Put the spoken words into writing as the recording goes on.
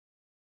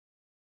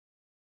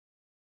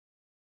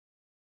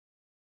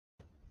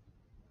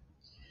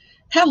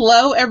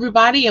Hello,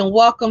 everybody, and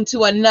welcome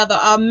to another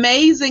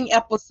amazing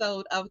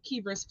episode of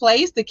Kiva's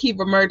Place, the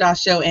Kiva Murdoch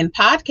Show and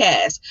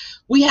Podcast.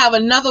 We have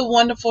another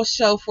wonderful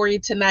show for you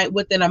tonight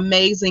with an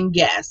amazing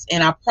guest,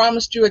 and I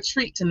promised you a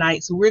treat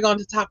tonight, so we're going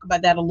to talk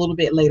about that a little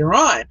bit later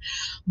on.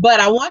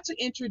 But I want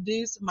to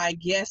introduce my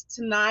guest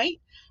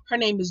tonight. Her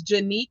name is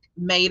Janique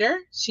Mater.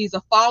 She's a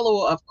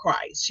follower of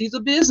Christ. She's a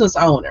business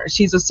owner.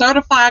 She's a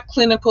certified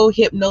clinical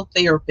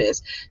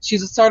hypnotherapist.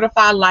 She's a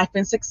certified life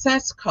and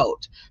success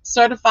coach,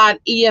 certified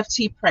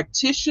EFT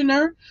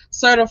practitioner,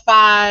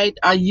 certified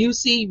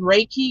UC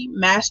Reiki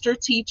master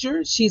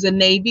teacher. She's a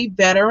Navy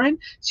veteran.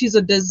 She's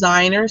a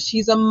designer.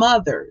 She's a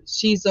mother.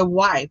 She's a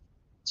wife.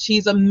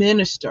 She's a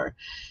minister.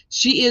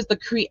 She is the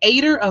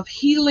creator of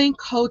healing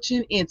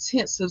coaching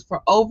intensives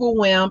for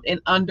overwhelmed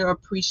and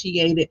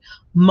underappreciated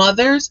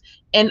mothers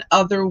and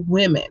other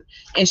women.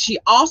 And she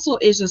also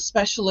is a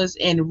specialist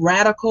in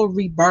radical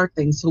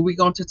rebirthing. So we're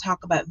going to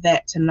talk about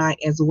that tonight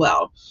as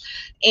well.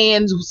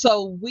 And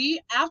so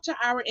after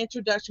our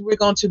introduction, we're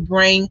going to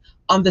bring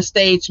on the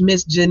stage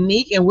Miss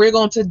Janique, and we're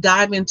going to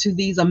dive into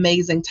these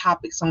amazing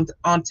topics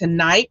on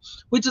tonight,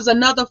 which is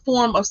another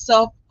form of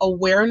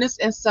self-awareness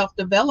and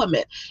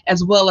self-development,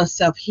 as well as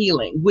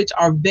self-healing, which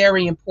are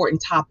very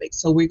important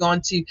topics. So we're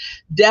going to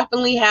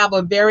definitely have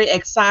a very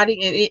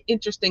exciting and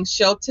interesting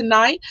show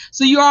tonight.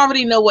 So you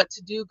already know what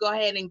to do. Go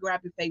ahead and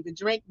grab your favorite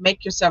drink,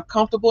 make yourself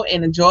comfortable,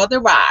 and enjoy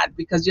the ride,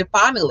 because you're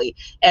finally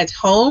at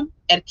home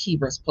at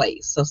Kiva's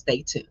Place. So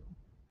stay tuned.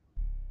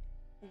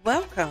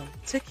 Welcome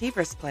to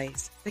Kiva's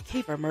Place, the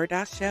Kiva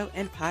Murdoch Show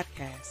and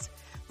Podcast.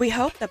 We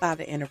hope that by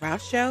the end of our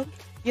show,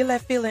 you're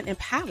left feeling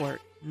empowered,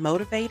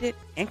 motivated,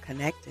 and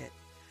connected.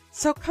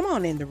 So come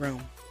on in the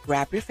room,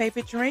 grab your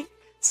favorite drink,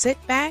 sit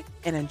back,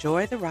 and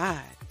enjoy the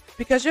ride,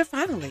 because you're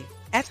finally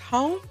at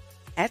home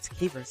at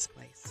Kiva's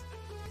Place.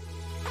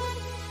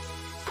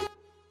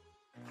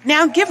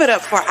 Now give it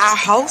up for our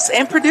host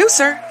and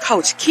producer,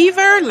 Coach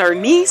Kiva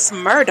Lernice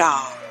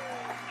Murdoch.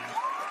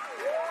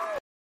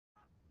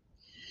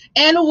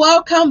 And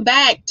welcome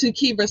back to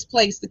Kiva's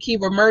Place, the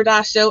Kiva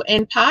Murdoch Show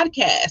and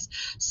Podcast.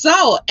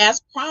 So,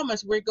 as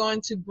promised, we're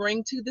going to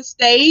bring to the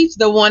stage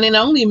the one and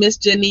only Miss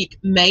Janique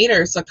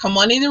Mater. So come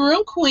on in the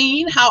room,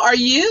 Queen. How are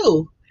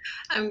you?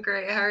 I'm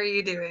great. How are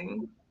you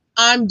doing?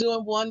 I'm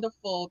doing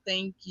wonderful.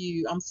 Thank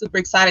you. I'm super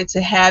excited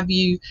to have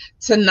you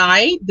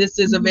tonight. This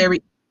is a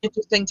very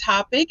interesting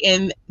topic,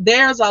 and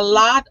there's a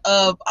lot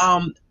of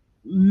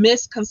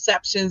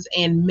misconceptions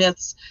and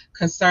myths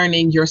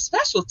concerning your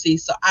specialty.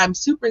 So I'm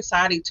super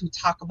excited to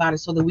talk about it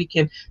so that we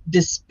can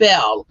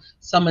dispel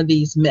some of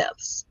these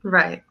myths.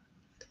 Right.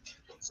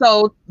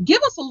 So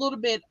give us a little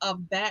bit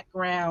of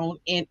background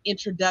and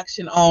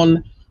introduction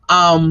on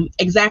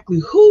exactly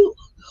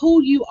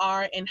who you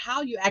are and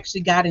how you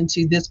actually got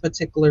into this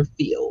particular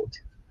field.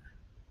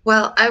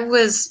 Well, I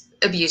was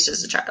abused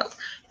as a child,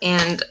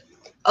 and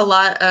a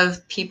lot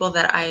of people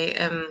that I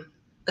am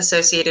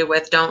associated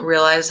with don't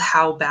realize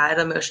how bad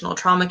emotional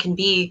trauma can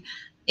be.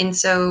 And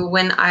so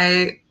when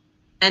I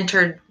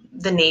entered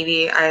the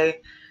Navy, I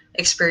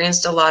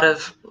experienced a lot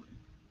of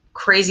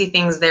crazy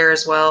things there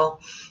as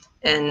well.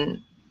 And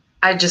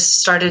I just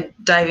started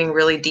diving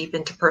really deep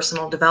into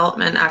personal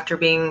development after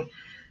being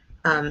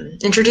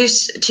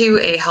introduced to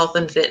a health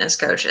and fitness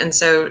coach. And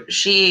so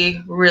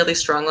she really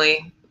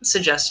strongly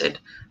suggested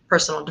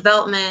personal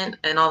development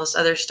and all this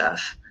other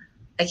stuff.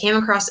 I came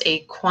across a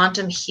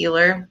quantum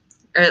healer,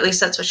 or at least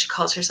that's what she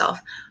calls herself.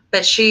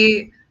 But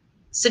she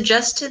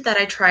suggested that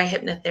I try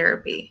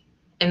hypnotherapy.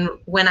 And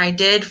when I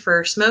did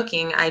for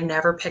smoking, I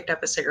never picked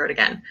up a cigarette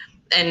again.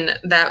 And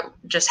that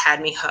just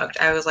had me hooked.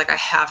 I was like, I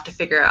have to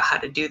figure out how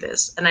to do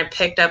this. And I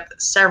picked up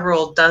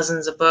several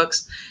dozens of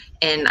books.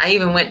 And I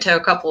even went to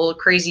a couple of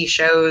crazy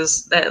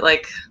shows that,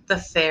 like the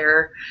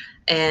fair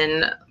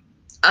and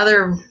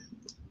other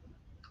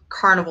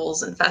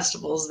carnivals and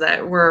festivals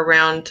that were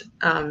around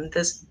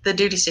the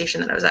duty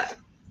station that I was at.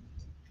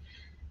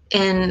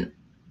 And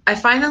I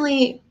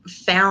finally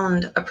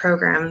found a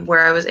program where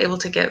I was able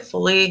to get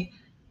fully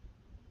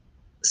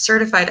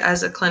certified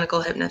as a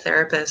clinical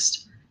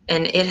hypnotherapist.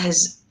 And it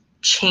has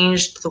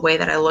changed the way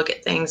that I look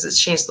at things. It's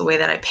changed the way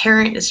that I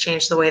parent. It's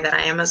changed the way that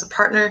I am as a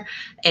partner.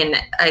 And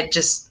I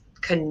just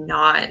could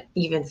not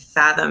even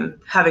fathom,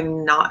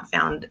 having not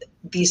found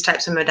these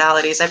types of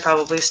modalities, I'd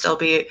probably still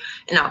be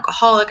an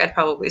alcoholic. I'd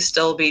probably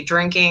still be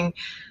drinking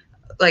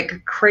like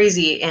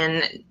crazy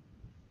and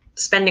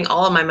spending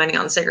all of my money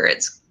on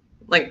cigarettes.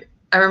 Like,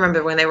 I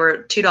remember when they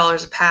were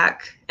 $2 a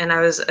pack and I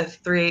was a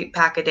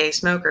 3-pack a day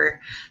smoker,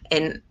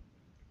 and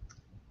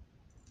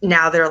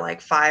now they're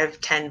like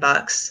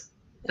 $5-10.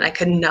 And I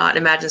could not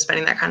imagine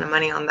spending that kind of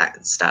money on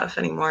that stuff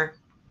anymore.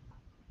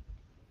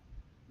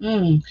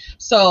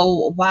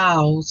 So,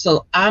 wow.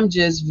 So I'm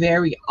just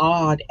very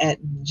awed at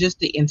just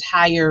the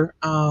entire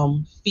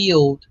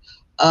field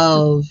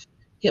of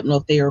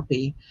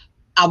hypnotherapy.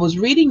 I was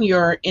reading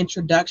your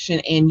introduction,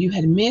 and you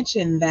had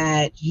mentioned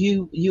that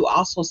you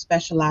also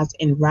specialize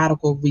in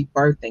radical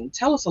rebirthing.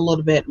 Tell us a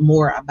little bit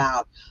more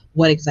about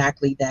what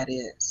exactly that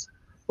is.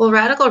 Well,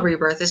 Radical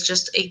Rebirth is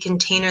just a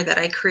container that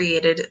I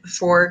created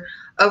for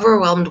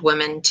overwhelmed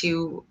women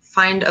to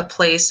find a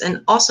place,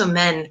 and also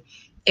men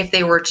if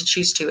they were to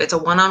choose to. It's a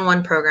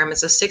one-on-one program.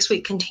 It's a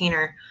 6-week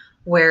container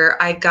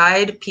where I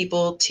guide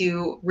people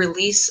to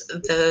release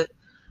the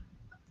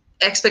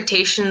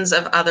expectations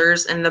of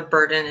others and the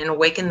burden and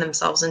awaken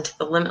themselves into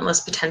the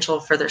limitless potential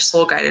for their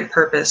soul guided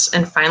purpose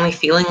and finally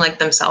feeling like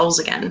themselves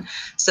again,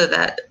 so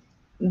that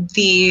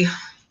the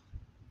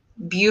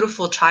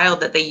beautiful child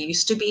that they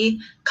used to be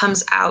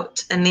comes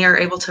out and they are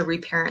able to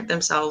reparent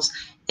themselves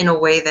in a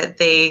way that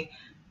they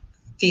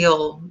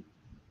feel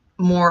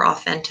more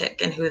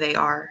authentic in who they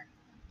are.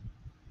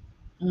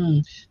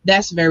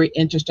 That's very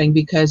interesting,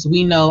 because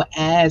we know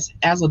as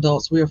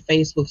adults we're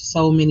faced with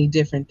so many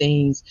different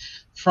things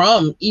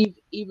from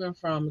even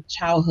from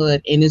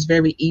childhood, and it's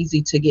very easy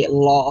to get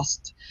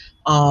lost.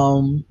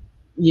 I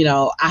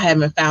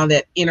haven't found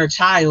that inner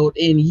child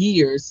in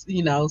years,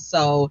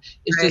 so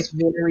it's Right. just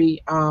very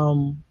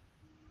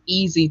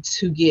easy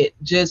to get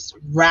just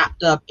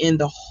wrapped up in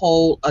the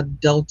whole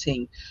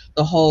adulting,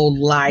 the whole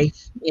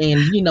life, and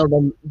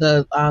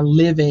the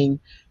living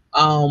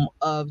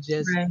of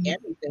just Right.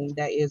 everything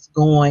that is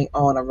going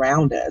on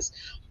around us.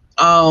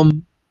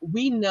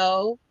 We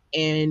know,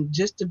 and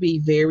just to be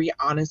very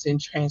honest and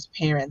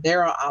transparent,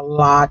 there are a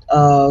lot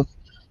of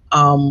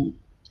um,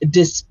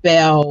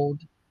 dispelled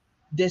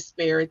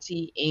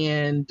disparity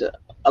and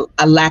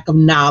a lack of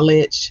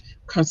knowledge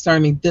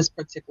concerning this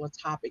particular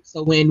topic.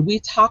 So when we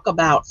talk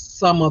about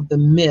some of the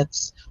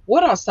myths,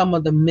 what are some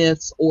of the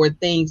myths or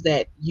things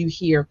that you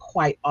hear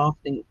quite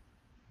often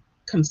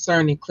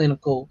concerning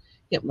clinical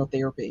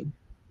hypnotherapy?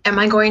 Am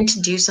I going to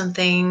do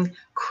something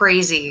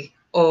crazy,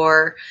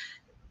 or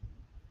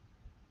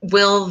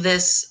will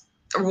this,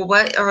 or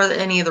what are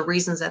any of the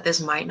reasons that this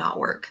might not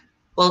work?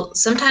 Well,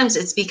 sometimes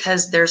it's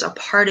because there's a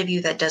part of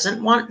you that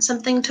doesn't want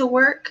something to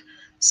work.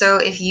 So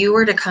if you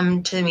were to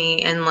come to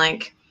me and,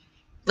 like,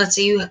 let's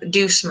say you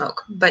do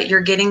smoke, but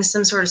you're getting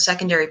some sort of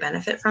secondary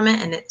benefit from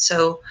it. And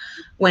so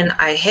when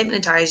I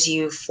hypnotize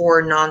you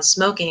for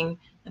non-smoking,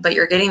 but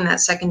you're getting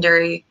that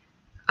secondary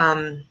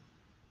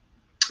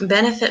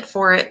benefit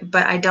for it,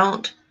 but I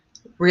don't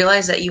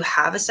realize that you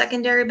have a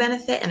secondary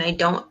benefit and I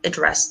don't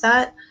address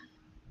that,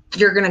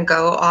 you're going to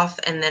go off,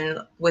 and then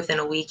within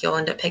a week you'll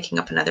end up picking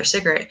up another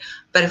cigarette.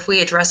 But if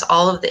we address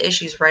all of the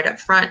issues right up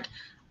front,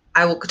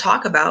 I will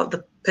talk about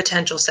the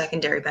potential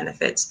secondary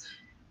benefits,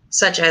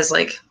 such as,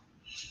 like,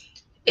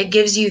 it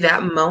gives you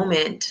that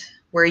moment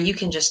where you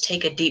can just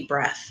take a deep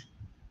breath.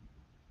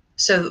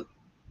 So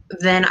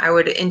then I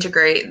would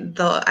integrate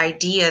the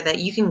idea that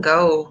you can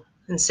go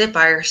and sit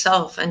by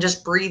yourself and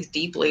just breathe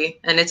deeply,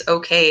 and it's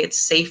okay. It's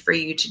safe for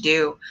you to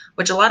do,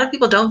 which a lot of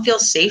people don't feel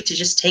safe to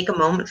just take a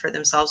moment for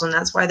themselves. And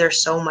that's why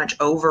there's so much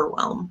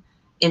overwhelm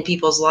in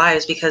people's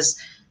lives, because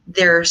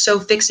they're so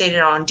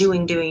fixated on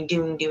doing,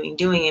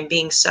 and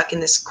being stuck in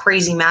this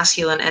crazy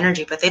masculine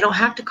energy. But they don't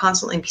have to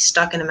constantly be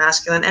stuck in a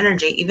masculine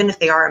energy. Even if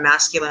they are a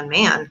masculine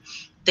man,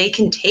 they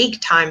can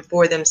take time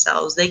for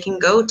themselves. They can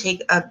go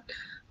take a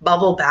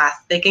bubble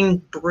bath, they can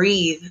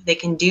breathe, they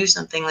can do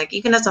something. Like,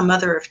 even as a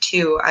mother of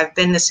 2, I've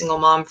been a single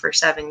mom for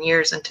 7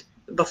 years, and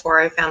before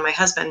I found my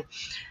husband,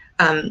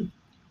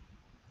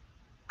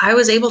 I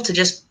was able to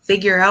just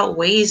figure out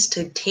ways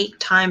to take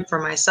time for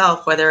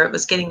myself, whether it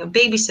was getting a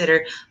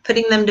babysitter,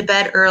 putting them to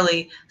bed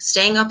early,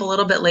 staying up a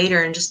little bit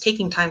later and just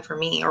taking time for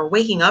me, or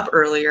waking up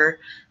earlier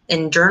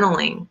and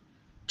journaling.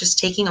 Just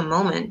taking a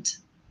moment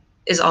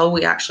is all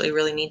we actually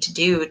really need to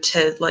do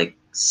to, like,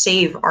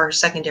 save our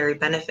secondary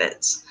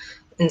benefits,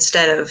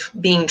 instead of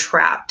being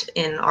trapped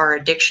in our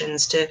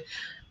addictions to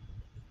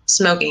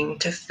smoking,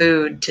 to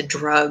food, to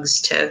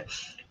drugs, to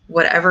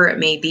whatever it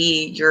may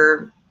be.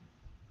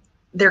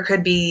 There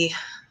could be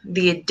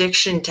the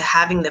addiction to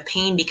having the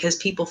pain because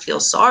people feel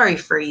sorry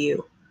for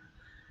you.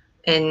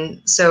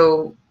 And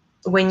so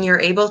when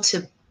you're able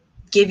to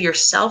give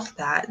yourself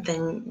that,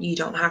 then you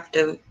don't have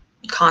to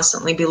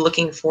constantly be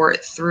looking for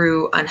it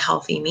through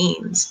unhealthy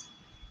means.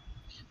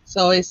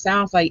 So it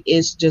sounds like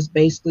it's just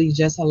basically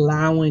just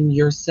allowing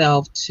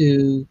yourself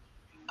to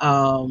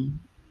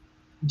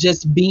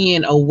just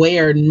being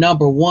aware,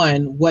 number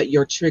one, what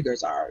your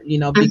triggers are,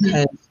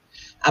 because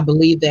I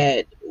believe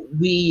that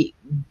we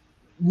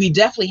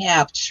definitely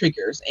have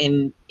triggers,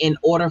 and in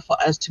order for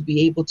us to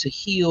be able to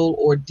heal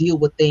or deal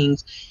with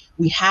things,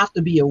 we have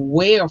to be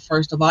aware,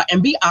 first of all,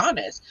 and be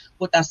honest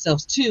with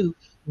ourselves too,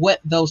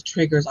 what those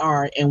triggers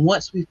are. And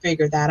once we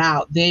figure that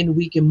out, then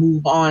we can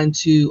move on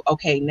to,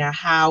 okay, now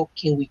how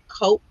can we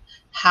cope?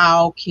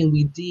 How can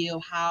we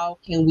deal? How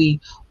can we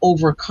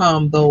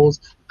overcome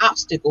those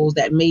obstacles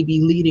that may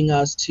be leading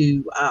us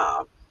to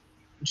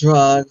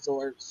drugs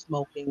or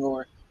smoking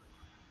or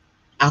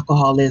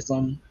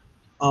alcoholism,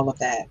 all of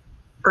that?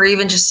 Or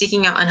even just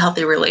seeking out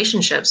unhealthy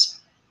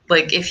relationships.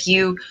 Like, if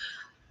you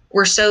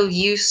were so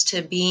used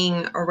to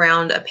being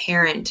around a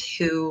parent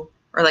who,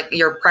 or like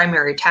your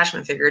primary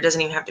attachment figure, it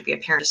doesn't even have to be a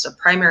parent, just a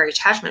primary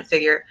attachment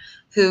figure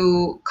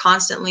who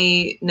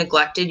constantly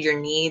neglected your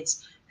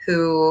needs,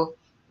 who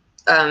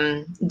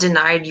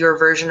denied your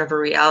version of a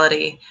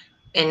reality,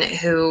 and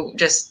who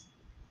just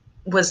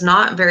was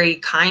not very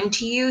kind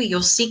to you,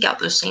 you'll seek out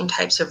those same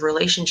types of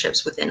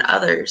relationships within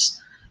others.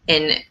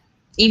 And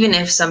even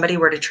if somebody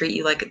were to treat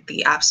you like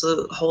the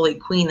absolute holy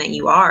queen that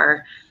you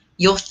are,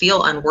 you'll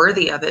feel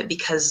unworthy of it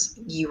because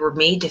you were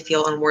made to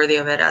feel unworthy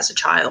of it as a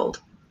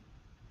child.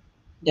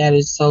 That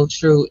is so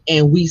true.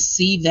 And we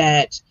see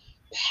that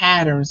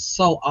pattern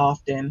so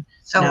often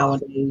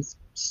nowadays.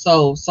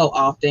 So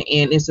often.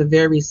 And it's a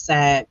very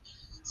sad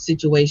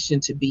situation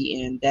to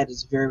be in. That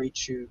is very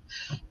true.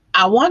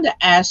 I wanted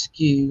to ask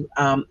you,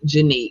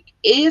 Janique,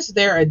 is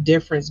there a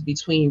difference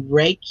between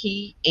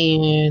Reiki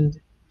and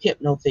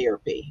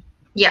hypnotherapy?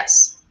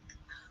 Yes.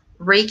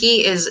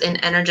 Reiki is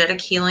an energetic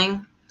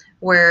healing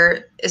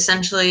where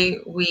essentially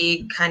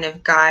we kind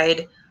of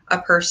guide a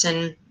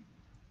person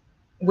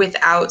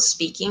without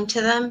speaking to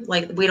them.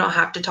 Like, we don't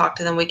have to talk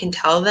to them. We can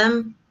tell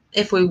them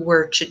if we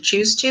were to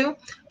choose to,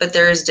 but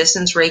there is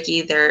distance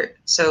Reiki there.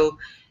 So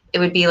it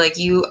would be like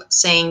you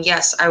saying,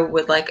 yes, I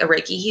would like a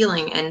Reiki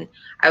healing. And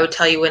I would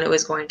tell you when it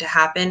was going to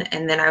happen.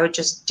 And then I would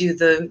just do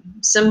the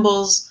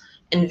symbols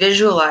and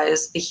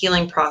visualize the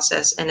healing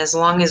process. And as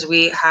long as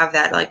we have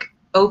that like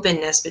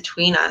openness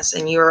between us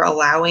and you're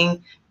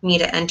allowing me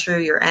to enter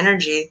your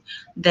energy,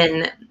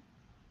 then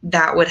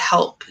that would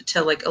help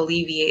to like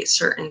alleviate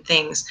certain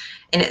things.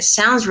 And it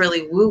sounds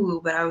really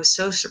woo-woo, but I was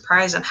so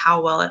surprised on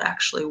how well it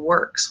actually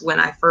works when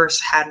I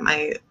first had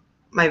my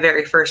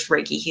very first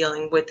Reiki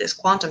healing with this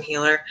quantum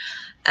healer.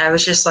 And I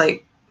was just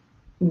like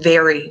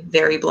very,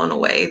 very blown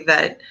away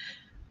that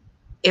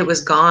it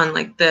was gone.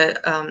 Like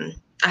I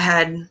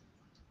had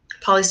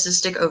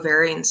polycystic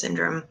ovarian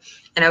syndrome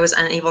and I was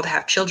unable to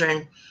have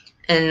children.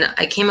 And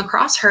I came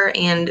across her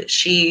and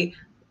she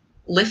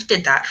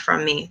lifted that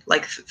from me,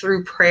 like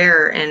through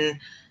prayer and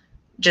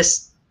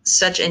just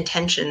such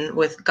intention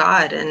with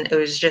God. And it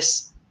was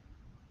just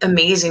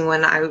amazing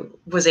when I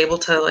was able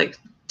to like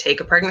take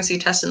a pregnancy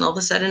test and all of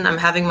a sudden I'm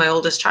having my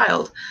oldest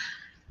child.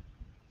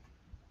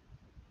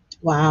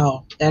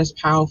 Wow, that's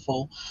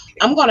powerful.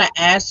 I'm going to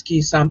ask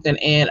you something,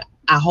 and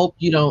I hope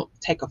you don't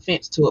take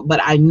offense to it,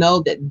 but I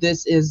know that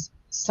this is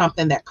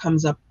something that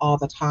comes up all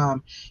the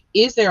time.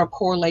 Is there a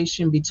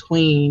correlation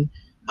between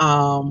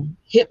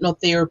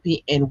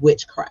hypnotherapy and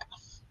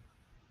witchcraft?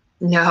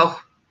 No,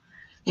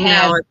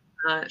 Have, no, it's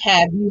not.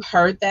 have you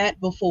heard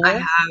that before? I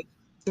have,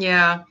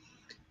 yeah.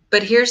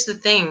 But here's the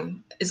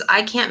thing is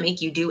I can't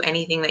make you do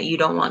anything that you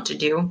don't want to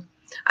do.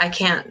 I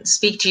can't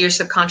speak to your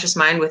subconscious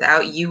mind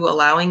without you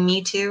allowing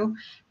me to.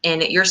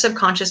 And your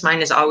subconscious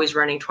mind is always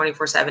running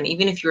 24/7.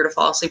 Even if you were to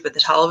fall asleep with the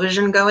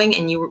television going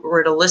and you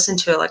were to listen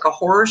to like a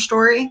horror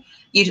story,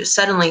 you just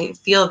suddenly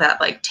feel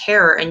that like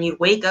terror and you'd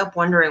wake up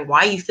wondering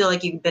why you feel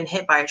like you've been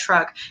hit by a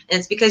truck. And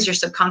it's because your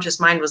subconscious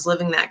mind was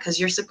living that, because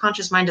your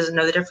subconscious mind doesn't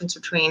know the difference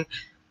between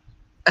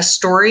a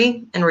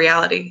story and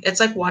reality. It's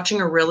like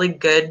watching a really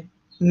good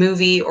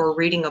movie or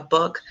reading a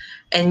book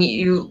and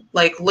you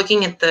like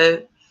looking at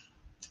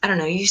I don't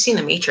know, you've seen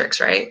The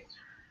Matrix, right?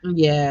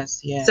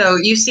 Yes. So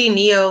you see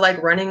Neo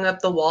like running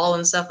up the wall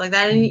and stuff like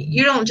that, and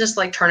you don't just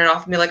like turn it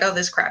off and be like, oh,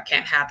 this crap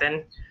can't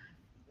happen.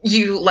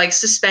 You like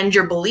suspend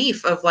your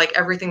belief of like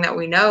everything that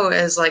we know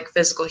as like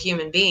physical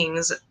human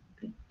beings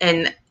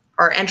and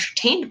are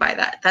entertained by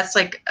that. That's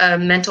like a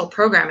mental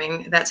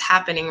programming that's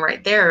happening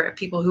right there.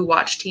 People who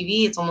watch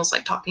TV, it's almost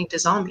like talking to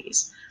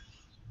zombies.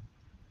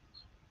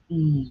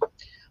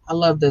 I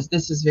love this.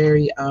 This is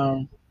very,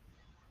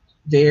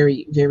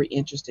 very, very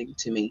interesting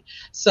to me.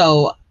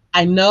 So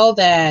I know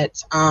that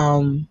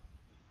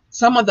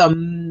some of the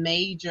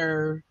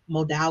major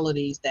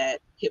modalities that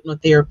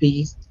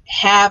hypnotherapy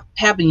have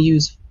been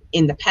used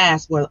in the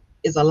past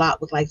is a lot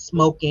with like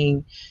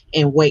smoking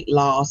and weight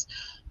loss.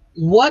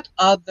 What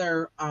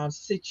other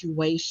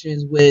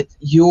situations with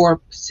your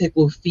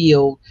particular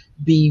field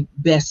be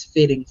best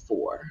fitting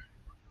for?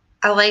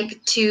 I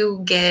like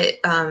to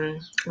get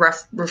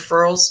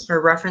referrals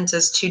or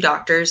references to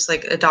doctors,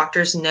 like a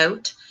doctor's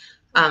note,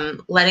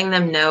 letting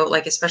them know,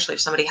 like especially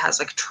if somebody has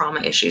like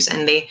trauma issues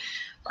and they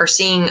are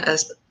seeing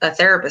a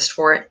therapist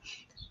for it,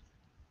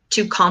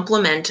 to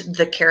complement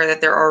the care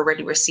that they're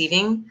already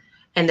receiving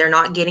and they're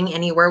not getting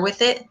anywhere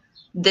with it.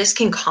 This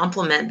can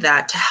complement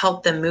that to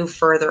help them move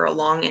further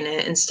along in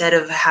it instead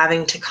of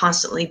having to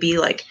constantly be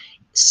like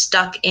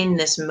stuck in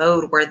this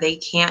mode where they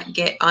can't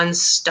get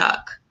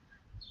unstuck.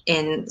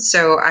 And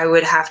so I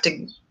would have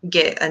to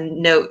get a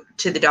note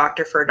to the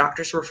doctor for a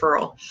doctor's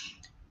referral.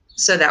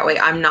 So that way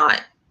I'm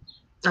not,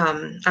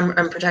 I'm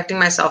protecting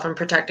myself, I'm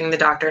protecting the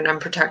doctor, and I'm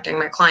protecting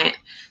my client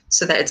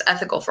so that it's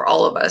ethical for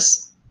all of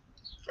us.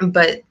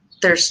 But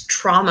there's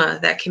trauma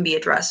that can be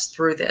addressed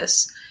through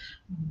this.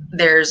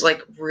 There's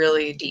like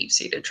really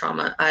deep-seated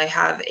trauma. I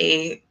have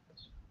a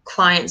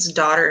client's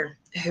daughter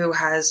who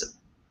has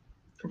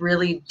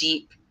really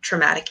deep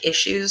traumatic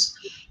issues,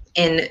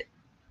 and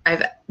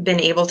I've been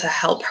able to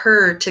help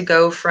her to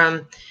go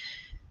from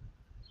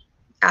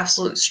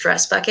absolute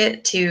stress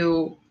bucket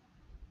to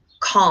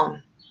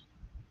calm,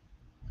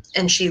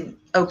 and she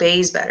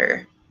obeys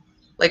better.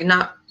 Like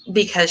not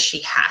because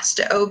she has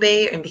to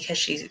obey and because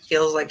she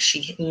feels like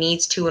she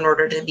needs to in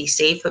order to be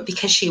safe, but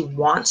because she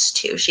wants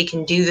to. She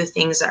can do the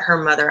things that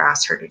her mother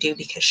asked her to do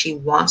because she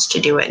wants to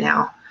do it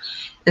now,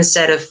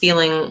 instead of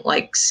feeling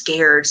like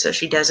scared so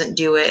she doesn't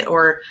do it,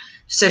 or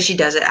so she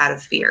does it out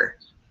of fear.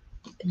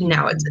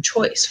 Now it's a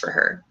choice for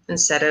her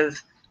instead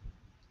of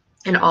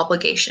an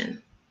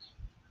obligation.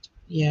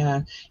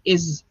 Yeah.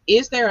 Is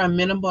there a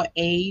minimal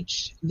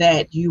age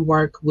that you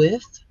work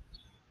with?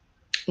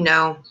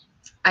 No.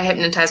 I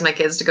hypnotize my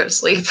kids to go to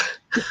sleep.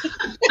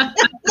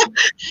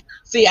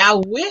 See, I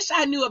wish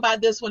I knew about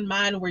this when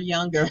mine were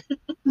younger.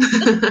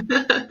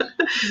 My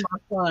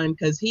son,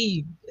 because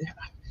he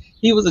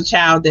was a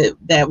child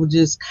that would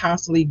just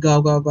constantly go,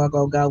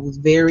 was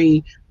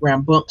very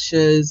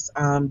rambunctious,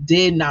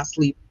 did not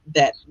sleep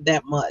that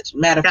much.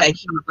 Matter of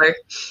fact,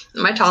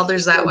 my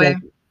toddler's that way.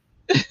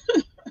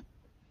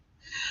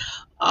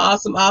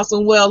 Awesome.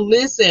 Well,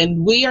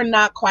 listen, we are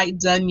not quite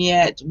done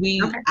yet.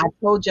 I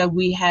told you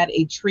we had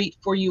a treat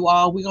for you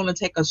all. We're going to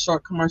take a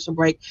short commercial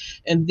break,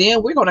 and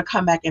then we're going to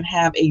come back and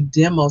have a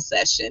demo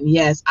session.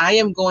 Yes, I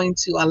am going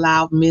to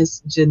allow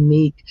Miss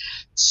Janique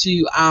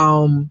to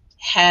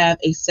have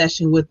a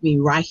session with me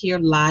right here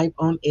live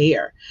on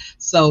air.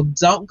 So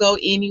don't go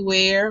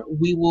anywhere.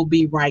 We will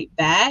be right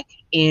back,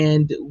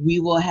 and we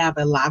will have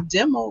a live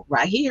demo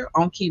right here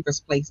on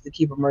Kiva's Place, the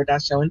Kiva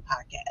Murdoch Show and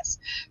Podcast.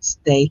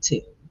 Stay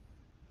tuned.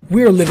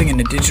 We are living in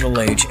a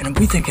digital age, and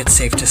we think it's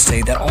safe to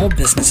say that all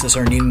businesses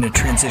are needing to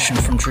transition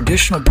from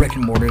traditional brick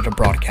and mortar to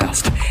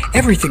broadcast.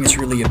 Everything is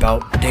really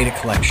about data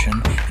collection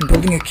and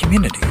building a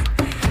community.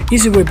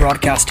 EasyWay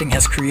Broadcasting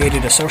has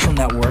created a social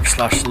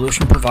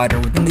network/solution provider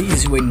within the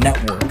EasyWay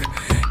network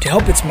to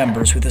help its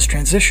members with this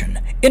transition.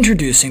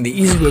 Introducing the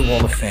EasyWay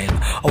Wall of Fame,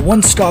 a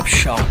one-stop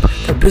shop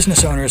for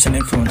business owners and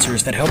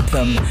influencers that help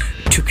them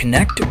to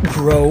connect,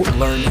 grow,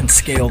 learn, and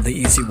scale the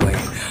easy way.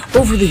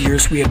 Over the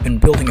years, we have been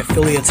building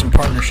affiliates and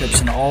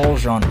partnerships in all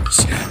genres.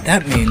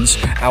 That means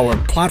our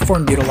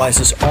platform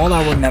utilizes all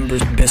our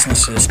members'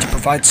 businesses to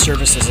provide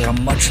services at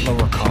a much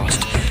lower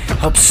cost,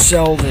 help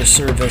sell their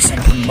service and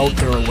promote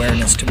their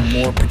awareness to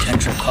more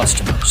potential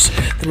customers.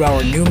 Through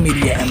our new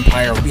media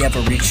empire, we have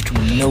a reach to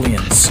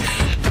millions.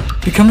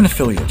 Become an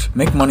affiliate.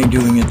 Make money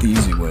doing it the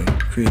easy way.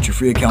 Create your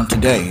free account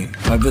today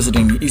by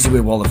visiting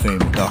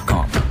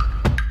easywaywalloffame.com.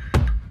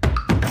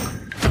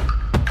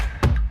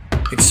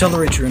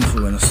 Accelerate your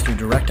influence through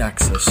direct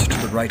access to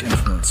the right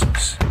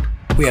influencers.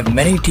 We have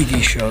many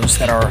TV shows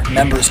that our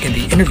members can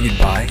be interviewed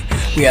by.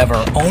 We have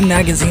our own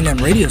magazine and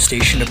radio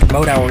station to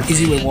promote our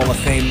EasyWay Wall of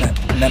Fame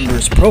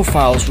members'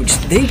 profiles, which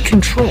they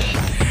control.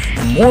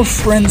 The more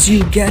friends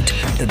you get,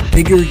 the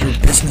bigger your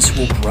business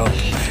will grow.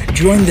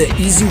 Join the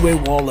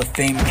EasyWay Wall of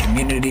Fame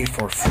community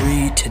for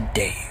free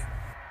today.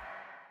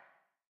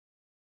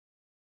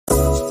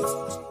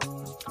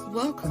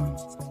 Welcome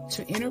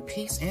to Inner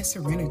Peace and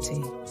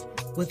Serenity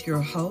with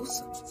your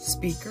host,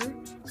 speaker,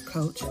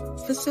 coach,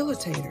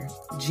 facilitator,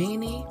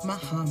 Jeannie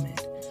Muhammad.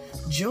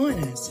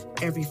 Join us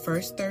every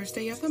first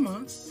Thursday of the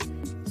month,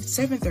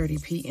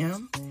 7:30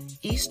 p.m.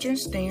 Eastern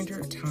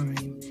Standard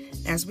Time,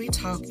 as we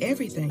talk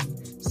everything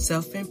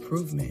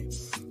self-improvement.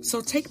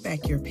 So take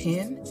back your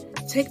pen,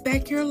 take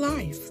back your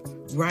life,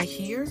 right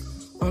here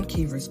on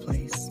Kiva's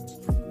Place.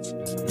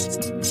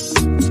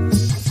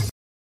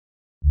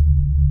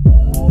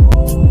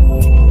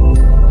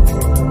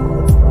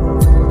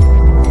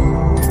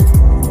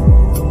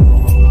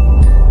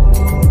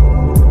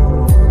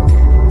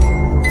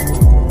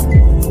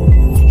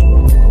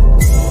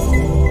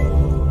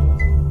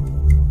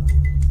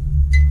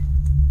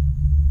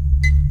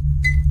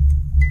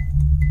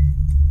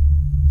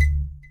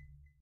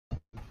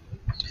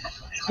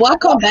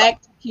 Welcome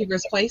back to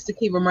Kiva's Place, the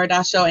Kiva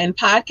Murdoch Show and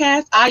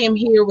Podcast. I am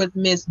here with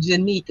Miss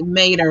Janique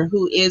Mader,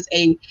 who is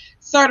a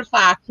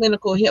certified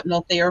clinical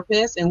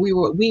hypnotherapist, and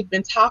we've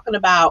been talking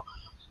about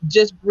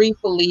just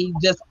briefly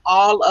just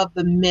all of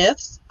the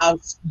myths of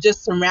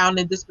just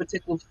surrounding this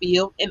particular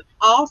field, and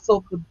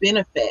also the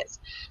benefits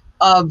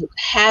of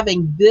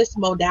having this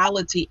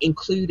modality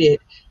included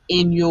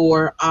in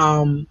your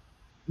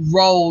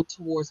role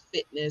towards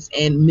fitness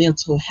and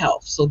mental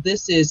health. So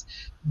this is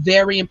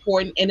very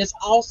important, and it's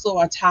also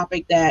a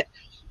topic that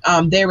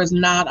there is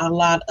not a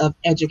lot of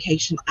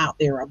education out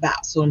there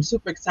about. So I'm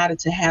super excited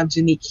to have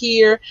Janique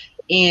here,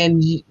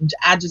 and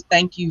I just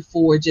thank you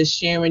for just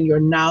sharing your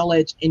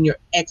knowledge and your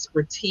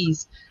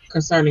expertise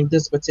concerning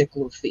this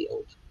particular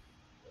field.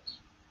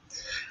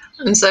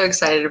 I'm so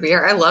excited to be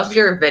here. I loved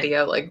your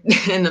video, like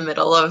in the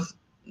middle of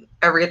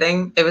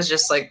everything. It was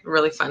just like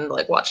really fun to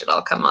like watch it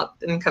all come up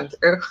and come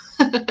through.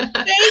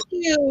 Thank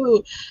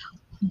you.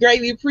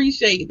 Greatly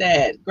appreciate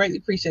that,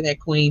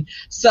 Queen.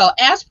 So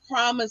as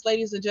promised,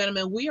 ladies and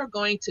gentlemen, we are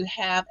going to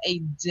have a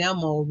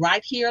demo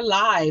right here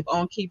live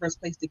on Kiva's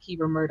Place, the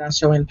Kiva Murdoch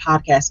Show and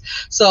Podcast.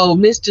 So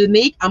Miss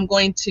Janique, I'm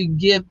going to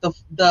give the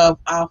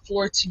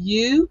floor to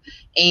you,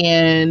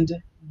 and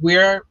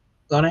we're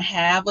going to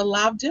have a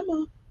live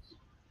demo.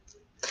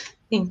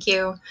 Thank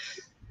you.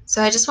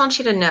 So I just want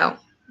you to know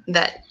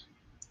that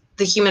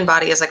the human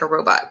body is like a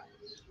robot.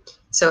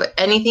 So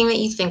anything that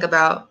you think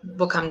about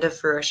will come to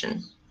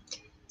fruition.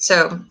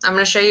 So I'm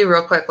going to show you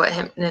real quick what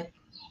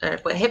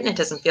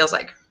hypnotism feels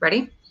like.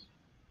 Ready?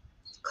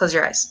 Close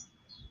your eyes.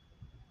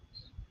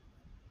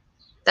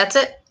 That's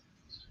it.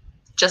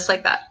 Just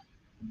like that.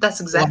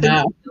 That's exactly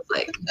what it feels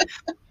like.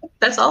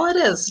 That's all it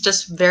is.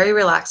 Just very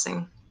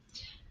relaxing.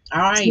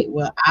 All right.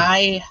 Well,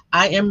 I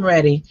am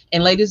ready.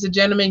 And ladies and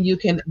gentlemen, you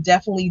can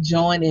definitely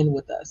join in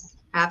with us.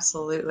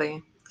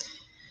 Absolutely.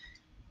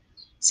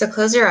 So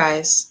close your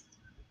eyes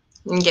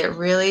and get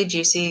really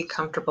juicy,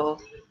 comfortable.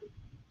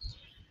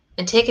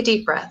 And take a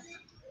deep breath.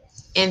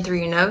 In through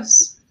your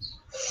nose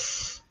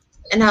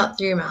and out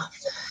through your mouth.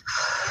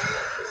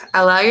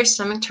 Allow your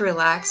stomach to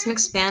relax and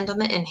expand on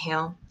the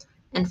inhale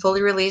and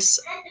fully release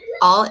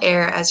all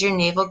air as your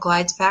navel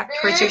glides back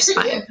towards your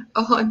spine.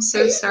 Oh, I'm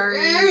so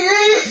sorry.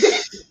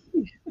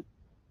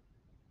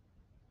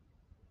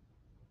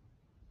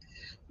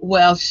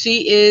 Well,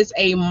 she is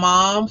a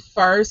mom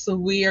first, so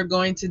we are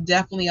going to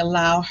definitely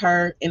allow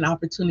her an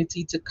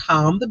opportunity to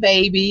calm the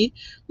baby.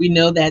 We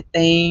know that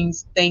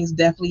things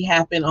definitely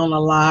happen on a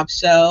live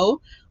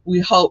show. We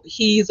hope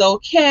he's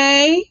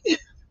okay.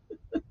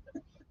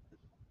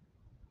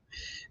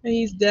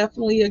 He's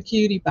definitely a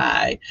cutie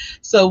pie.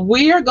 So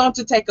we are going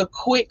to take a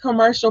quick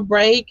commercial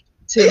break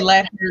to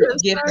let her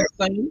get her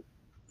thing.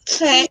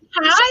 Hey,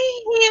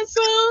 hi,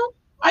 handsome.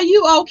 Are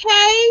you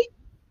okay?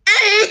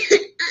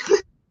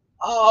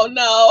 Oh,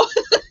 no.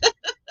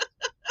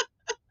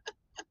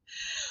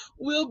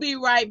 We'll be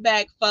right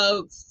back,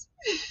 folks.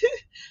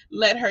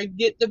 Let her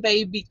get the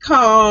baby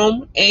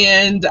calm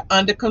and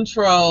under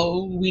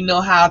control. We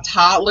know how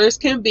toddlers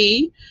can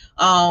be.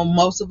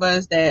 Most of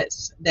us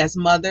that's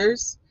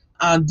mothers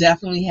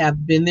definitely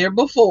have been there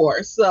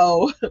before.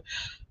 So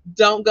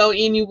don't go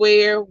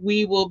anywhere.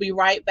 We will be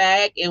right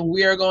back, and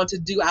we are going to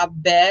do our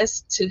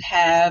best to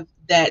have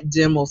that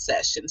demo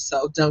session.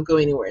 So don't go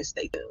anywhere.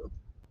 Stay tuned.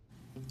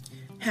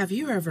 Have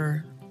you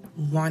ever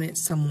wanted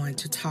someone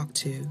to talk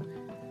to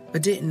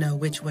but didn't know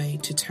which way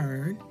to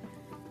turn?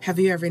 Have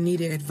you ever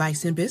needed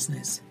advice in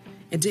business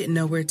and didn't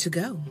know where to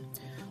go?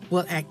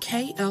 Well, at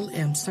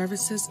KLM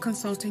Services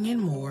Consulting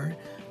and More,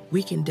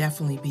 we can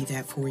definitely be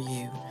that for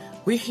you.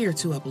 We're here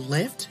to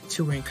uplift,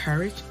 to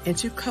encourage, and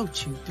to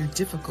coach you through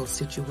difficult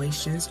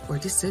situations or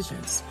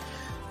decisions.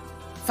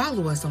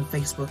 Follow us on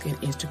Facebook and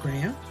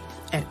Instagram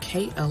at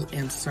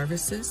KLM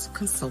Services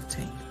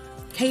Consulting.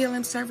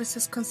 KLM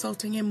Services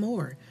Consulting and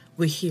More.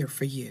 We're here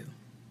for you.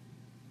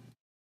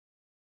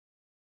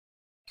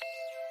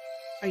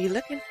 Are you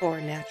looking for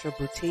a natural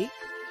boutique?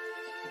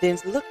 Then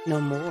look no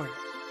more.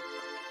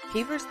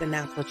 Keever's the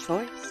Natural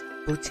Choice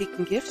Boutique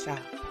and Gift Shop,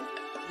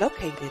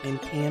 located in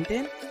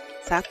Camden,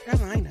 South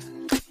Carolina.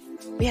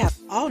 We have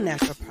all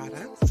natural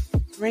products,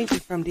 ranging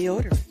from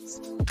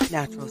deodorants,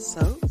 natural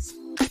soaps,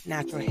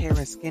 natural hair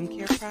and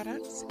skincare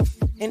products,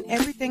 and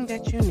everything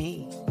that you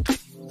need.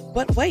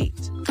 But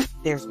wait,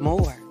 there's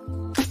more.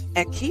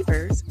 At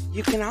Keever's,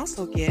 you can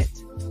also get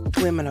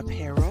women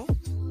apparel,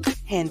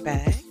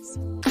 handbags,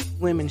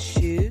 women's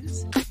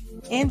shoes,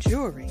 and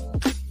jewelry.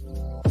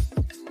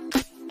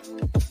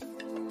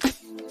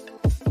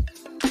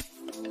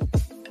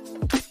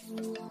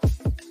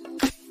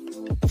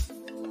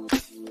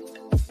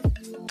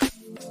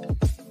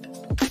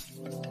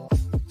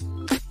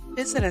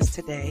 Visit us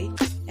today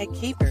at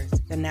Keever's,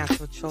 the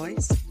Natural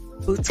Choice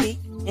Boutique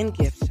and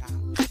Gift Shop.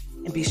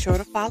 And be sure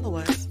to follow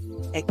us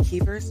at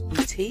Keever's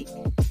Boutique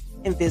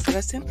and visit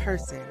us in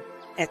person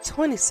at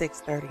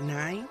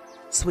 2639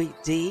 Suite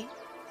D,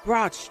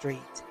 Broad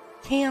Street,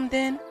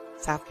 Camden,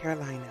 South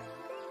Carolina.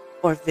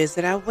 Or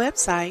visit our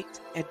website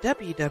at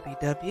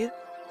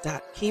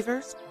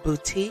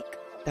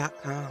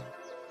www.keeversboutique.com.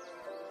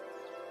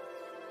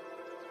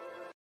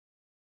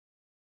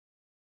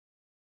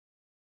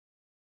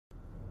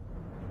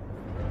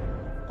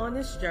 On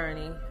this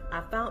journey,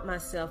 I found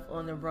myself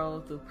on the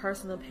road through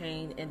personal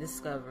pain and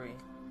discovery.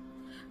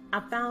 I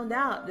found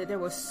out that there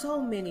were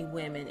so many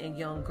women and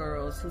young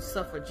girls who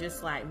suffered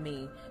just like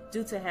me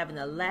due to having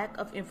a lack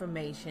of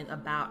information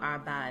about our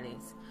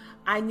bodies.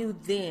 I knew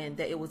then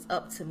that it was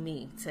up to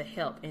me to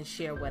help and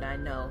share what I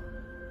know.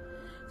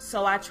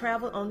 So I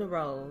traveled on the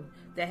road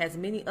that has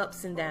many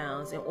ups and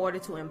downs in order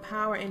to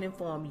empower and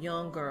inform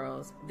young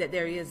girls that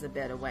there is a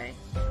better way.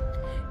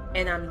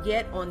 And I'm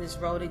yet on this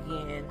road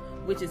again,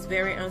 which is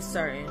very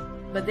uncertain,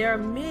 but there are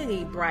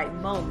many bright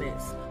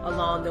moments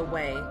along the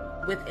way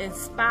with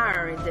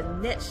inspiring the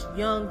next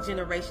young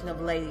generation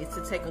of ladies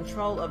to take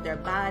control of their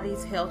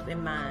bodies, health,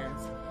 and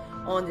minds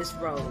on this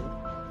road.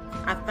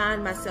 I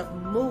find myself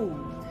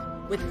moved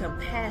with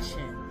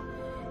compassion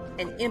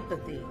and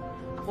empathy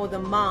for the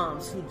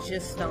moms who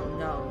just don't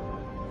know.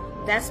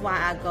 That's why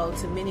I go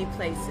to many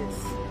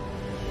places,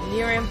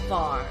 near and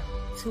far,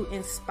 to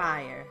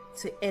inspire,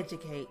 to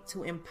educate,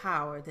 to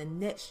empower the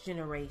next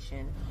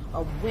generation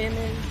of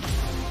women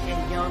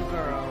and young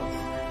girls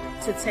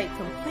to take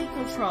complete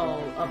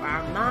control of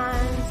our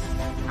minds,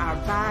 our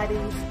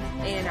bodies,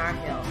 and our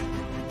health.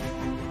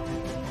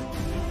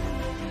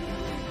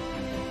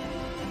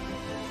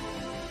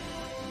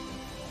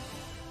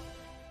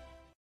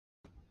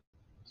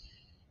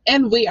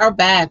 And we are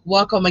back.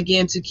 Welcome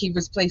again to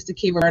Kiva's Place, the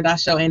Kiva Murdoch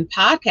Show and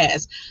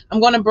Podcast.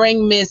 I'm going to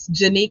bring Miss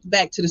Janique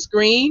back to the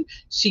screen.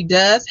 She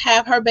does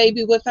have her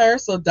baby with her,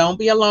 so don't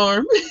be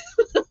alarmed.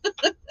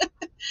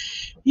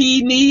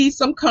 He needs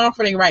some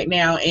comforting right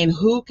now, and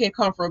who can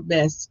comfort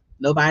best?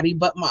 Nobody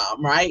but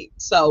mom, right?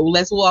 So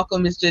let's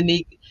welcome Miss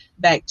Janique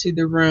back to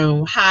the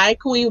room. Hi,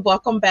 Queen.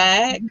 Welcome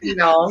back.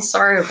 No,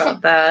 sorry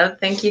about that.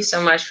 Thank you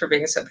so much for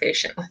being so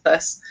patient with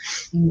us.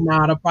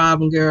 Not a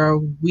problem,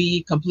 girl.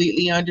 We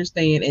completely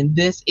understand. And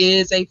this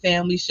is a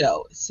family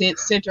show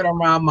centered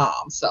around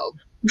mom. So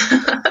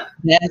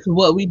that's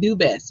what we do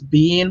best,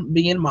 being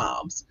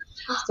moms.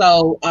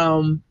 So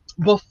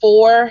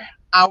before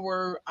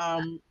our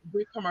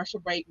brief commercial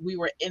break, we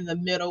were in the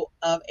middle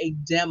of a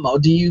demo.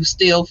 Do you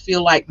still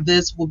feel like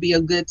this will be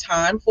a good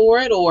time for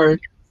it, or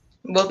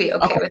we'll be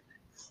okay with it?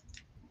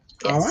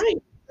 Yes. All right.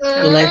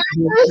 Let's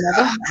do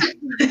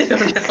I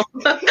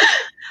don't know.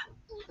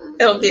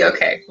 It'll be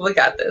okay. We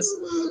got this.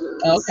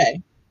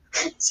 Okay.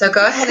 So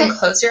go ahead and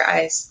close your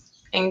eyes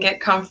and get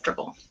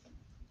comfortable.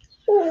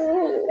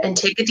 And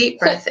take a deep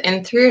breath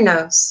in through your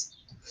nose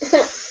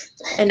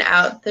and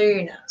out through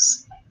your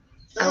nose.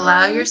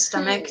 Allow your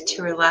stomach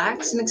to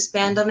relax and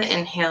expand on the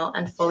inhale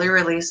and fully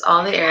release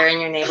all the air in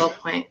your navel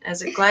point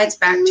as it glides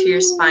back to your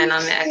spine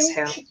on the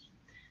exhale.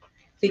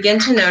 Begin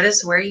to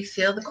notice where you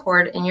feel the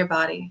cord in your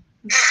body.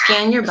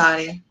 Scan your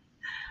body.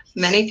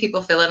 Many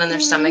people feel it in their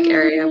stomach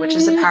area, which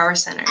is the power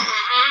center.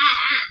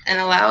 And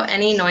allow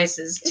any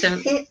noises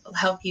to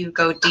help you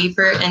go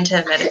deeper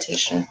into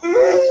meditation.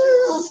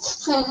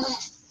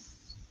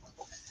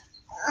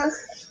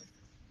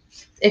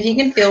 If you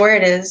can feel where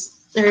it is,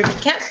 or if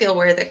you can't feel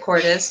where the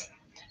cord is,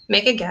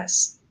 make a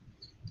guess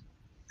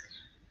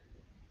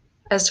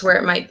as to where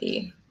it might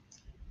be.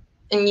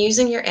 And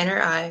using your inner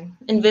eye,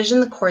 envision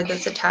the cord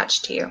that's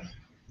attached to you.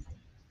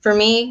 For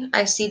me,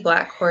 I see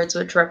black cords,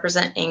 which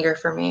represent anger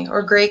for me,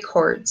 or gray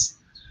cords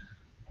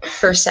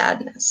for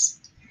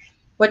sadness.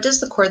 What does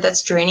the cord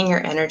that's draining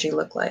your energy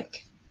look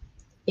like?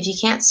 If you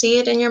can't see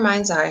it in your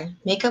mind's eye,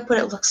 make up what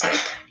it looks like.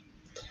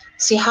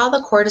 See how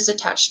the cord is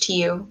attached to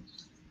you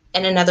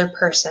and another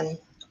person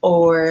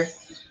or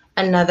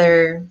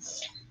another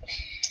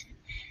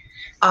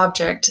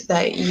object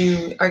that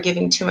you are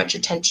giving too much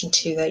attention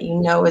to that you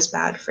know is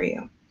bad for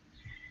you.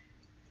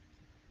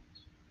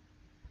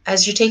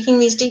 As you're taking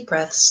these deep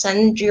breaths,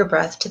 send your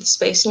breath to the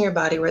space in your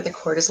body where the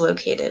cord is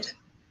located.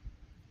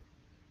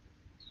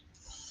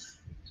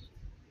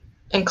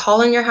 And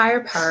call in your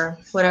higher power,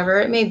 whatever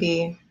it may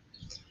be,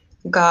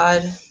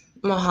 God,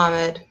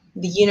 Muhammad,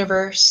 the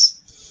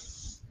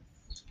universe,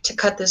 to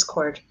cut this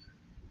cord.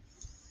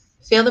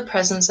 Feel the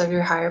presence of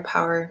your higher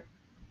power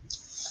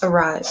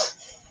arrive.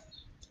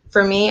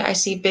 For me, I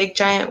see big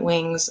giant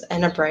wings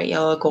and a bright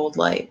yellow gold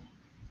light.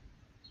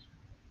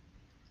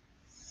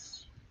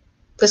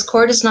 This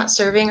cord is not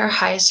serving our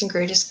highest and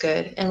greatest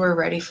good, and we're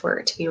ready for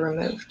it to be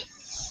removed.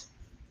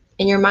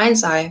 In your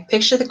mind's eye,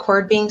 picture the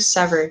cord being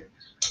severed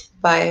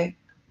by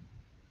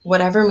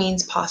whatever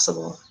means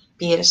possible,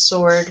 be it a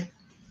sword,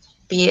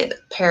 be it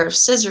a pair of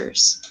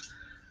scissors,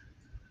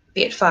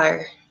 be it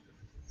fire.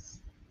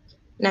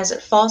 And as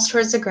it falls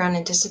towards the ground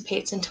and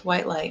dissipates into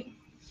white light,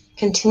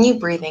 continue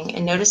breathing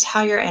and notice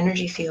how your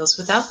energy feels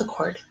without the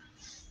cord.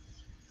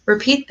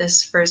 Repeat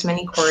this for as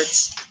many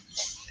cords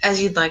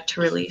as you'd like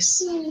to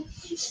release.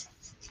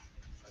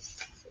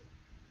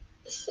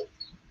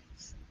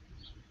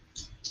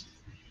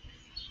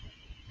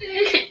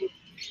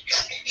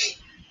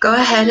 Go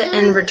ahead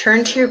and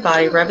return to your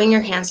body, rubbing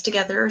your hands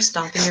together or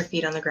stomping your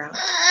feet on the ground.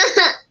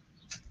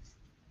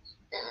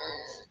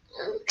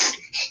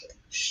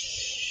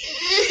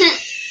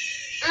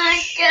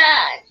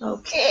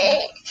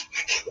 Okay.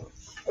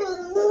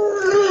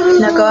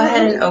 Now go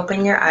ahead and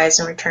open your eyes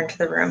and return to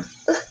the room.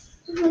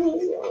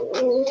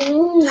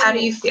 How do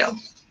you feel?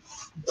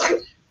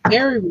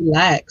 Very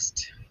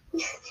relaxed.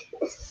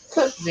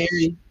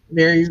 Very,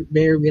 very,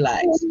 very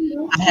relaxed.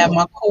 I have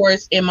my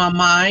course in my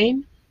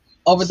mind.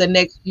 Over the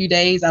next few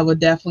days, I will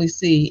definitely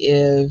see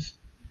if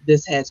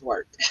this has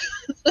worked.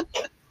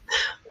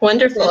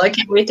 Wonderful. I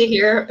can't wait to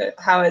hear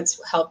how it's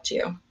helped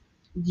you.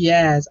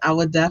 Yes, I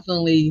would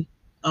definitely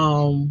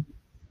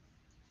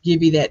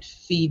give you that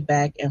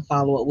feedback and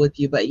follow up with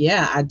you. But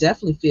yeah, I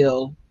definitely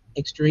feel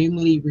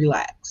extremely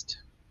relaxed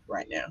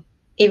right now.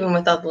 Even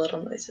with all the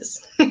little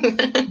noises.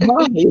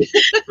 Right.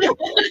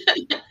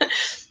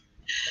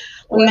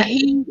 Well,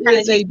 he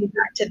is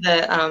back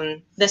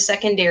to the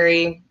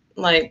secondary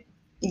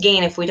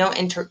gain. If we don't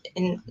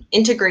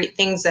integrate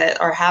things that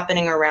are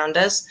happening around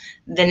us,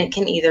 then it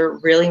can either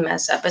really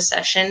mess up a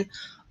session,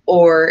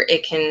 or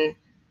it can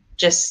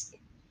just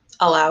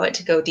allow it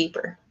to go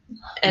deeper.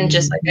 And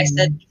just like I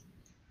said,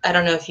 I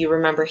don't know if you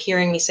remember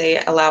hearing me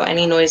say, allow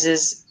any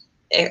noises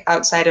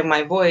outside of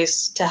my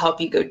voice to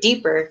help you go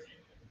deeper.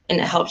 And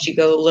it helps you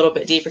go a little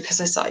bit deeper, because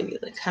I saw you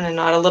kind of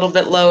nod a little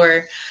bit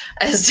lower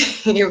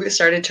as you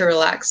started to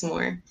relax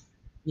more.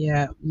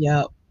 Yeah,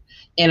 yep.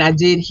 And I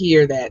did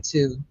hear that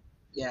too.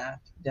 Yeah,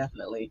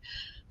 definitely.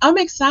 I'm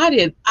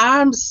excited.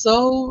 I'm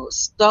so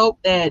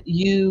stoked that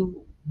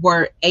you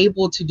were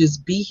able to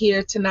just be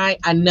here tonight.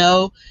 I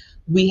know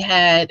we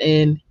had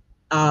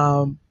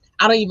I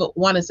don't even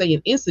want to say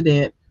an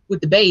incident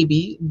with the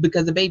baby,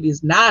 because the baby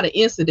is not an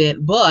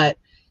incident, but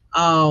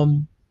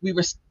we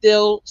were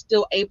still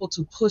able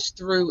to push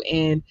through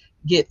and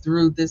get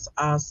through this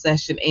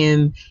session.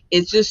 And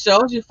it just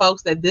shows you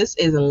folks that this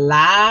is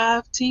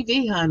live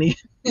TV, honey.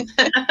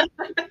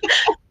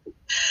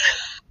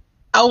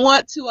 I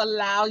want to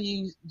allow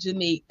you,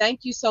 Janique,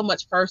 thank you so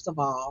much, first of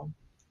all.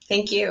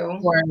 Thank you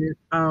for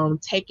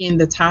taking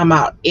the time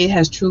out. It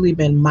has truly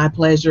been my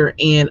pleasure,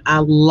 and I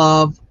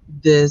love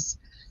this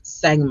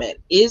segment.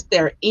 Is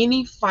there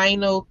any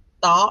final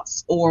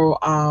thoughts or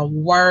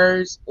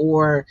words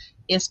or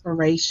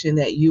inspiration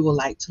that you would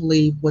like to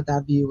leave with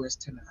our viewers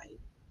tonight?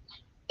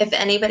 If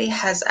anybody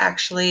has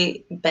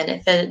actually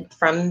benefited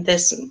from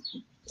this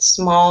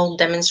small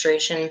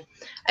demonstration,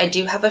 I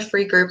do have a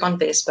free group on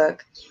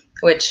Facebook,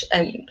 which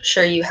I'm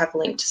sure you have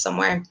linked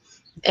somewhere.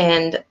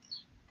 And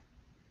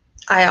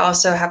I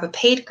also have a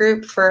paid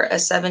group for a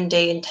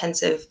 7-day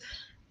intensive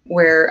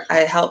where I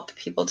help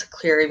people to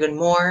clear even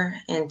more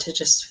and to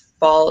just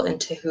fall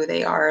into who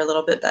they are a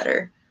little bit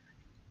better.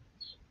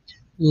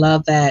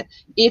 Love that.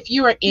 If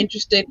you are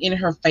interested in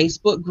her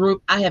Facebook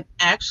group, I have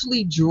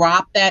actually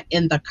dropped that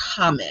in the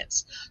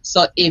comments.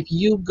 So if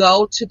you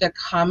go to the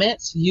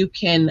comments, you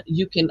can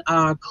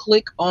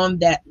click on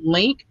that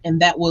link,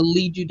 and that will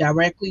lead you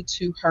directly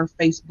to her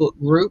Facebook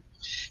group.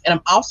 And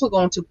I'm also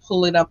going to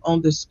pull it up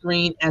on the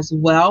screen as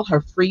well.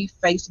 Her free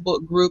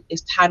Facebook group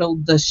is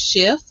titled The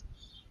Shift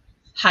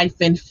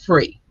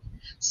 -Free.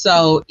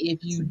 So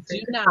if you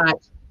do not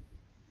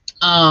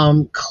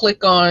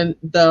click on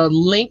the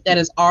link that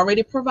is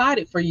already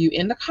provided for you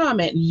in the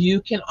comment, you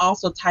can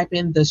also type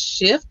in The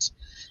Shift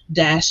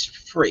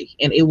 -Free,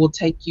 and it will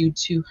take you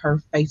to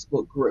her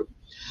Facebook group.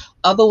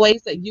 Other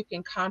ways that you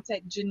can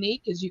contact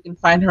Janique is you can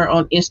find her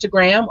on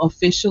Instagram,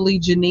 officially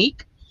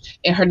Janique,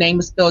 and her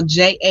name is spelled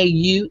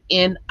Jaunique.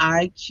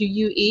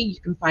 You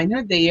can find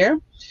her there.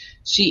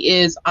 She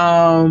is,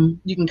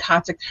 you can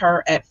contact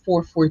her at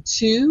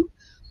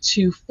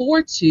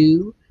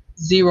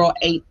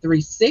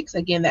 442-242-0836.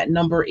 Again, that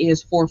number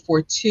is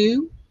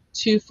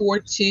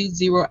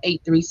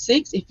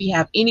 442-242-0836. If you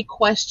have any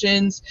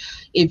questions,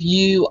 if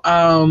you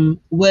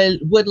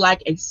would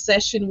like a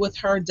session with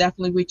her,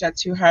 definitely reach out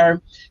to her.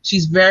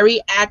 She's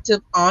very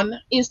active on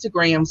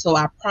Instagram, so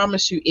I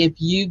promise you, if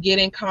you get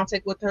in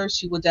contact with her,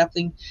 she will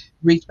definitely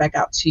reach back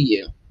out to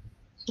you.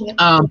 Yep.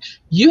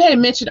 You had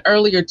mentioned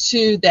earlier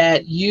too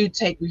that you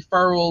take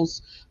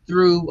referrals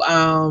through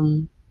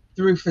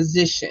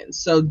physicians.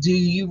 So do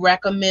you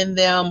recommend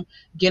them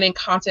get in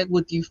contact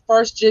with you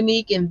first,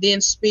 Janique, and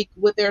then speak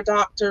with their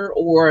doctor,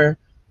 or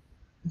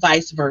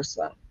vice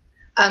versa?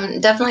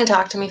 Definitely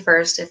talk to me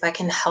first. If I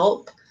can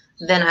help,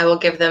 then I will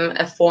give them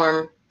a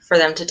form for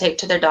them to take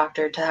to their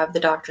doctor, to have the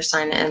doctor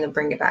sign it and then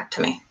bring it back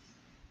to me.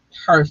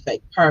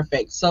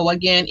 Perfect. So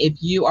again,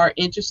 if you are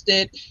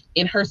interested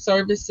in her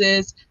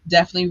services,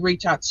 definitely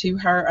reach out to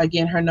her.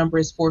 Again, her number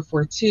is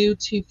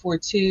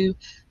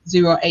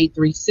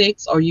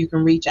 442-242-0836, or you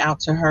can reach out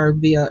to her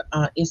via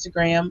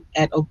Instagram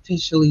at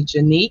officially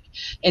Janique.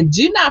 And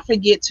do not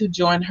forget to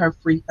join her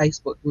free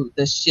Facebook group,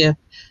 The Shift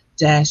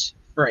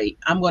 -Free.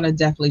 I'm going to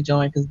definitely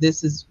join, because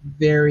this is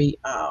very,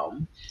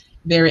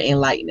 very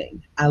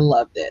enlightening. I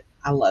loved it.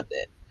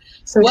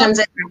 Sometimes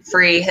I have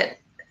free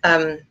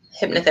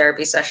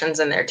hypnotherapy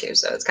sessions in there too,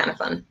 so it's kind of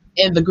fun.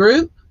 In the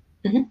group?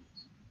 Mm-hmm.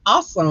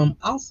 Awesome.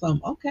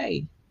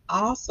 Okay.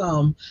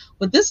 Awesome.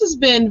 Well, this has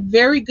been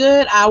very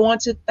good. I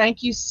want to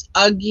thank you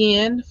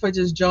again for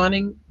just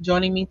joining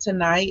me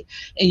tonight,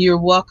 and you're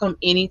welcome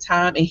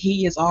anytime. And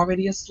he is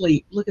already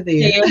asleep. Look at that.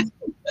 Yeah.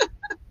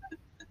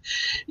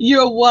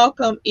 You're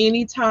welcome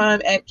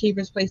anytime at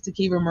Kiva's Place, the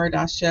Kiva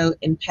Murdoch Show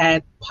and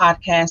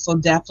podcast. So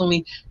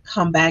definitely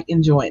come back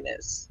and join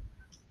us.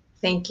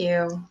 Thank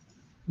you.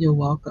 You're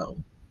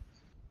welcome.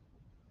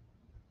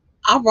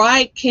 All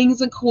right,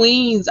 kings and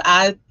queens,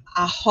 I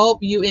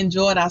hope you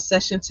enjoyed our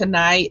session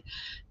tonight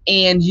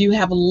and you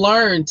have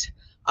learned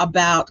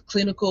about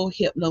clinical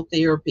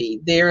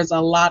hypnotherapy. There's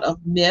a lot of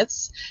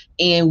myths,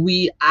 and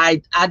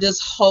I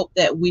just hope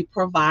that we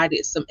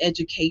provided some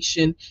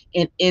education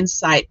and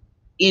insight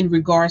in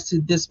regards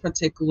to this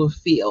particular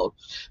field.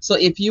 So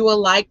if you would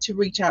like to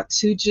reach out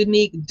to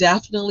Janique,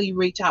 definitely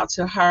reach out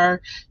to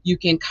her. You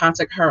can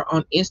contact her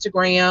on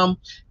Instagram,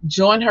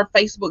 join her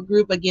Facebook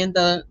group. Again,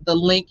 the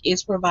link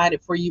is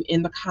provided for you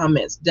in the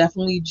comments.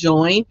 Definitely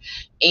join,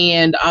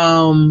 and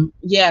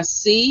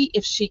see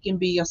if she can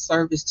be of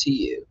service to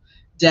you.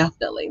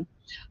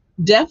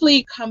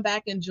 Definitely come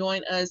back and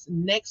join us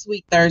next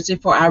week, Thursday,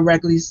 for our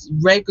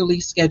regularly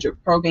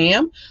scheduled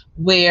program,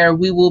 where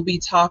we will be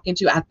talking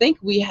to, I think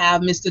we have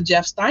Mr.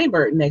 Jeff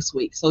Steinberg next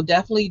week. So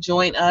definitely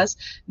join us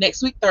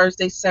next week,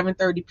 Thursday,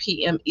 7:30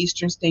 p.m.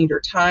 Eastern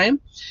Standard Time.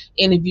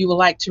 And if you would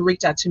like to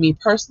reach out to me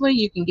personally,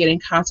 you can get in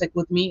contact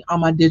with me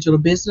on my digital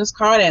business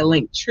card at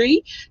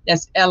Linktree.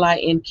 That's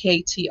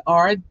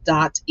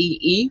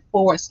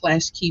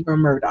linktr.ee/Kiva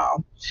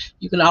Murdoch.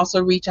 You can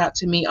also reach out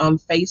to me on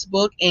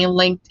Facebook and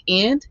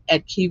LinkedIn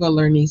at Kiva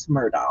Lernice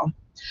Murdaugh.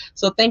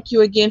 So thank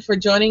you again for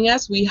joining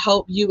us. We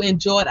hope you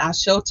enjoyed our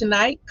show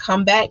tonight.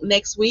 Come back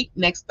next week,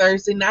 next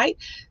Thursday night,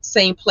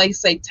 same place,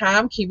 same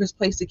time, Kiva's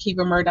Place, the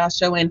Kiva Murdaugh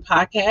Show and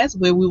Podcast,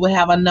 where we will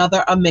have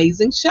another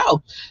amazing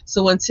show.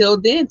 So until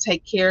then,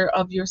 take care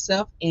of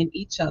yourself and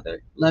each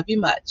other. Love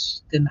you much.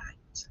 Good night.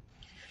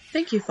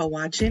 Thank you for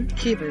watching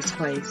Kiva's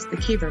Place, the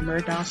Kiva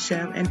Murdaugh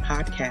Show and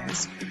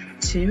Podcast.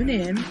 Tune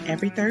in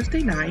every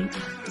Thursday night,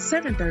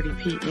 7:30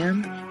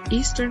 p.m.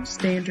 Eastern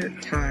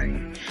Standard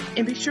Time.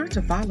 And be sure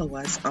to follow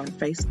us on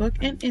Facebook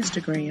and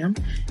Instagram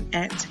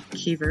at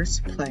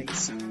Kiva's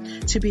Place.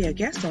 To be a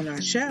guest on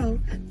our show,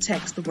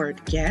 text the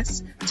word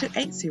guest to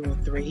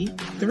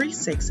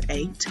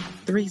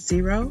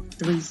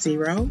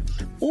 803-368-3030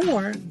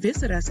 or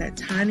visit us at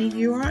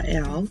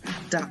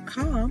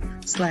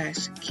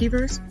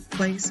tinyurl.com/Kiva's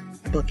Place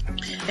Booking.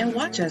 And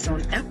watch us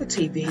on Apple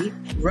TV,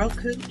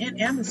 Roku,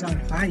 and Amazon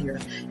Fire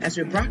as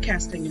we're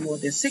broadcasting in more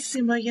than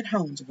 60 million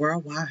homes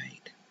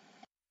worldwide.